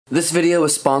This video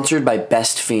was sponsored by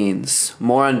Best Fiends.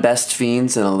 More on Best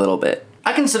Fiends in a little bit.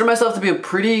 I consider myself to be a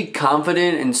pretty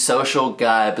confident and social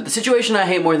guy, but the situation I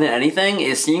hate more than anything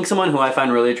is seeing someone who I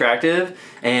find really attractive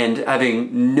and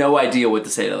having no idea what to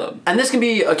say to them. And this can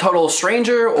be a total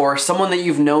stranger or someone that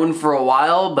you've known for a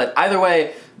while, but either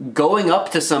way, going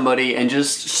up to somebody and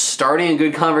just starting a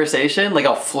good conversation, like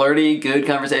a flirty, good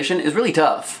conversation, is really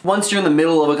tough. Once you're in the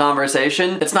middle of a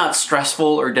conversation, it's not stressful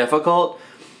or difficult.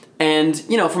 And,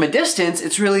 you know, from a distance,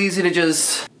 it's really easy to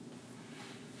just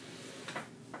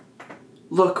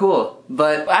look cool.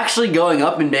 But actually going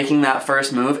up and making that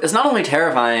first move is not only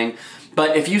terrifying,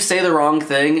 but if you say the wrong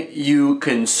thing, you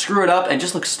can screw it up and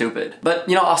just look stupid. But,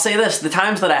 you know, I'll say this, the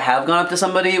times that I have gone up to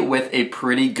somebody with a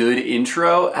pretty good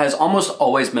intro has almost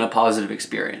always been a positive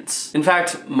experience. In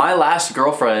fact, my last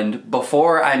girlfriend,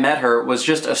 before I met her, was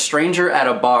just a stranger at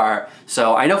a bar,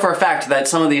 so I know for a fact that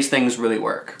some of these things really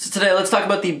work. So today, let's talk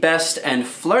about the best and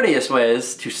flirtiest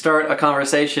ways to start a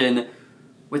conversation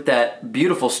with that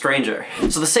beautiful stranger.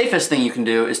 So the safest thing you can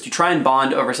do is to try and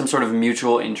bond over some sort of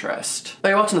mutual interest. Oh,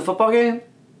 you're watching the football game?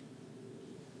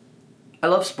 I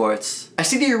love sports. I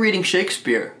see that you're reading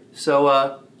Shakespeare.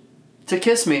 So, to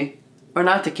kiss me or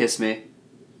not to kiss me?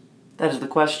 That is the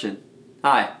question.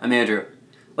 Hi, I'm Andrew.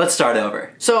 Let's start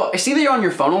over. So, I see that you're on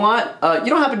your phone a lot. You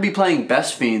don't happen to be playing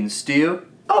Best Fiends, do you?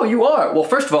 Oh, you are? Well,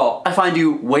 first of all, I find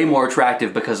you way more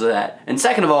attractive because of that. And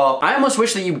second of all, I almost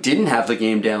wish that you didn't have the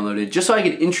game downloaded just so I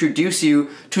could introduce you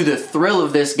to the thrill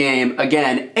of this game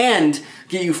again and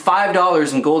get you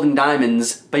 $5 in golden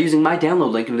diamonds by using my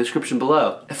download link in the description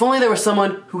below. If only there was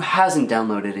someone who hasn't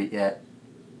downloaded it yet.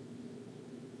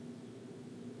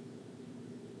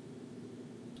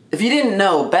 If you didn't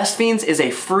know, Best Fiends is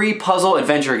a free puzzle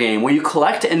adventure game where you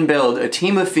collect and build a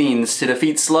team of fiends to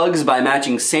defeat slugs by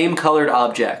matching same colored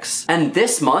objects. And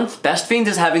this month, Best Fiends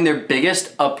is having their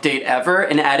biggest update ever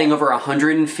and adding over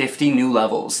 150 new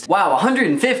levels. Wow,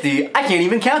 150? I can't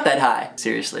even count that high.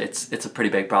 Seriously, it's a pretty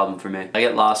big problem for me. I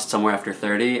get lost somewhere after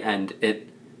 30 and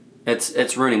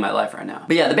it's ruining my life right now.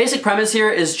 But yeah, the basic premise here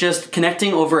is just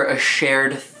connecting over a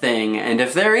shared thing, and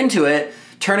if they're into it,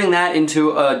 turning that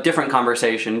into a different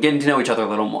conversation, getting to know each other a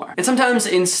little more. And sometimes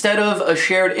instead of a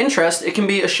shared interest, it can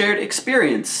be a shared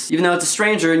experience. Even though it's a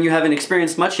stranger and you haven't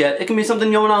experienced much yet, it can be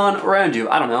something going on around you.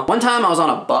 I don't know. One time I was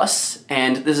on a bus,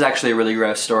 and this is actually a really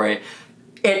gross story.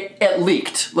 It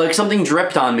leaked, like something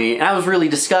dripped on me, and I was really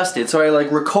disgusted, so I like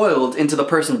recoiled into the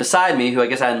person beside me, who I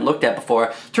guess I hadn't looked at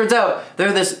before. Turns out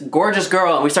they're this gorgeous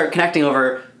girl, and we start connecting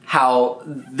over how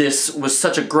this was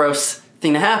such a gross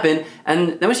thing to happen,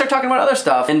 and then we start talking about other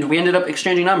stuff, and we ended up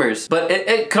exchanging numbers. But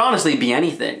it could honestly be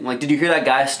anything. Like, did you hear that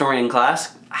guy snoring in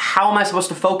class? How am I supposed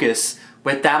to focus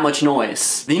with that much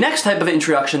noise? The next type of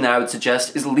introduction that I would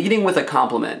suggest is leading with a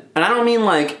compliment. And I don't mean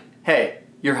like, hey,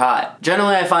 you're hot.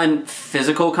 Generally, I find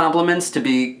physical compliments to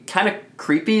be kind of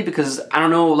creepy because I don't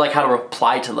know like how to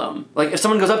reply to them. Like if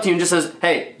someone goes up to you and just says,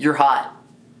 hey, you're hot.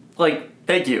 Like,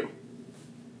 thank you.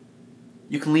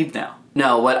 You can leave now.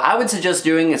 No, what I would suggest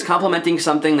doing is complimenting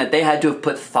something that they had to have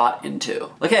put thought into.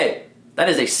 Like, hey, that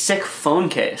is a sick phone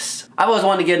case. I've always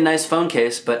wanted to get a nice phone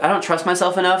case, but I don't trust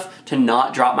myself enough to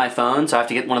not drop my phone, so I have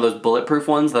to get one of those bulletproof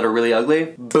ones that are really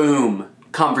ugly. Boom.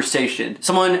 Conversation.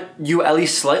 Someone you at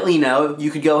least slightly know,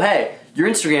 you could go, hey, your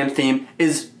Instagram theme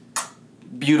is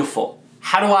beautiful.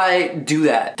 How do I do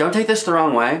that? Don't take this the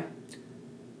wrong way,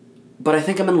 but I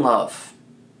think I'm in love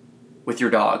with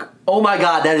your dog. Oh my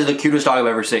god, that is the cutest dog I've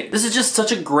ever seen. This is just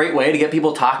such a great way to get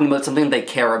people talking about something they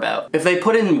care about. If they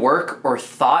put in work or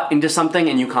thought into something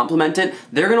and you compliment it,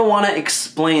 they're gonna wanna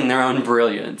explain their own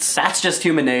brilliance. That's just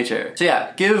human nature. So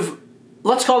yeah,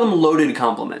 let's call them loaded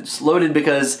compliments. Loaded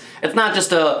because it's not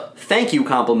just a thank you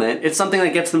compliment, it's something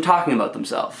that gets them talking about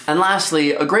themselves. And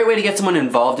lastly, a great way to get someone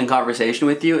involved in conversation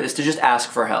with you is to just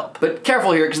ask for help. But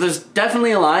careful here, because there's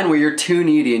definitely a line where you're too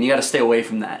needy and you gotta stay away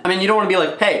from that. I mean, you don't wanna be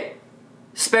like, hey,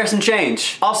 spare some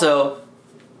change. Also,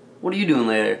 what are you doing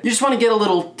later? You just want to get a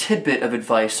little tidbit of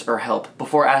advice or help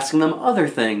before asking them other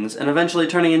things and eventually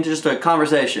turning into just a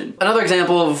conversation. Another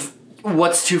example of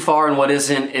what's too far and what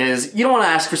isn't is you don't want to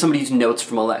ask for somebody's notes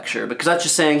from a lecture because that's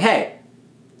just saying, hey,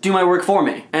 do my work for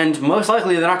me. And most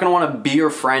likely they're not gonna wanna be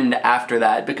your friend after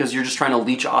that because you're just trying to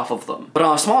leech off of them. But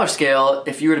on a smaller scale,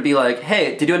 if you were to be like,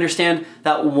 hey, did you understand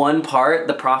that one part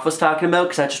the prof was talking about?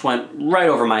 Because that just went right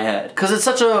over my head. Because it's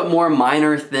such a more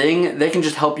minor thing, they can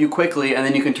just help you quickly and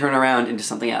then you can turn around into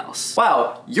something else.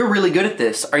 Wow, you're really good at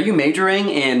this. Are you majoring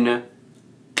in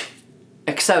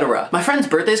etc. My friend's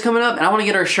birthday's coming up and I want to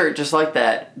get her a shirt just like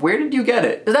that. Where did you get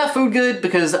it? Is that food good?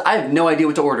 Because I have no idea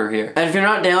what to order here. And if you're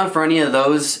not down for any of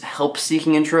those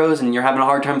help-seeking intros and you're having a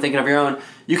hard time thinking of your own,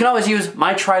 you can always use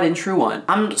my tried and true one.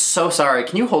 I'm so sorry,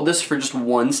 can you hold this for just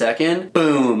 1 second?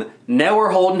 Boom, now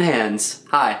we're holding hands.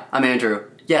 Hi, I'm Andrew.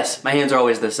 Yes, my hands are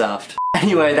always this soft.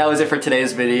 Anyway, that was it for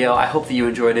today's video. I hope that you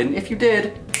enjoyed it, and if you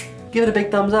did, give it a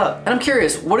big thumbs up. And I'm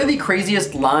curious, what are the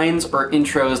craziest lines or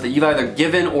intros that you've either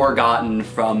given or gotten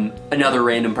from another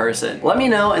random person? Let me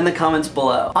know in the comments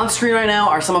below. On screen right now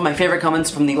are some of my favorite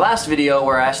comments from the last video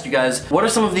where I asked you guys, what are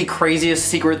some of the craziest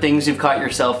secret things you've caught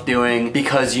yourself doing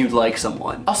because you like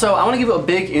someone? Also, I wanna give a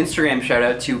big Instagram shout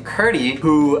out to Curdy,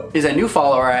 who is a new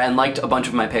follower and liked a bunch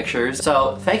of my pictures.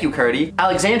 So thank you, Curdy.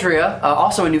 Alexandria,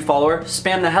 also a new follower,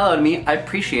 spammed the hell out of me. I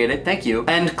appreciate it, thank you.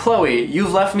 And Chloe,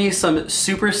 you've left me some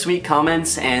super sweet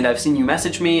comments and I've seen you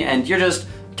message me and you're just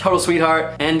total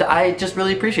sweetheart and I just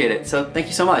really appreciate it. So thank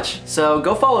you so much. So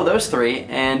go follow those three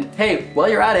and hey, while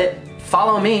you're at it,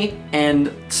 follow me and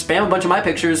spam a bunch of my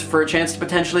pictures for a chance to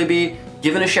potentially be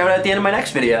given a shout out at the end of my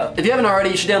next video. If you haven't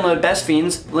already, you should download Best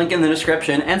Fiends, link in the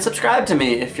description, and subscribe to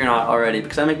me if you're not already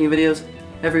because I make new videos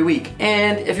every week.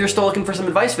 And if you're still looking for some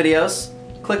advice videos,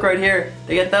 click right here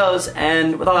to get those.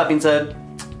 And with all that being said,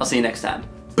 I'll see you next time.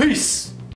 Peace!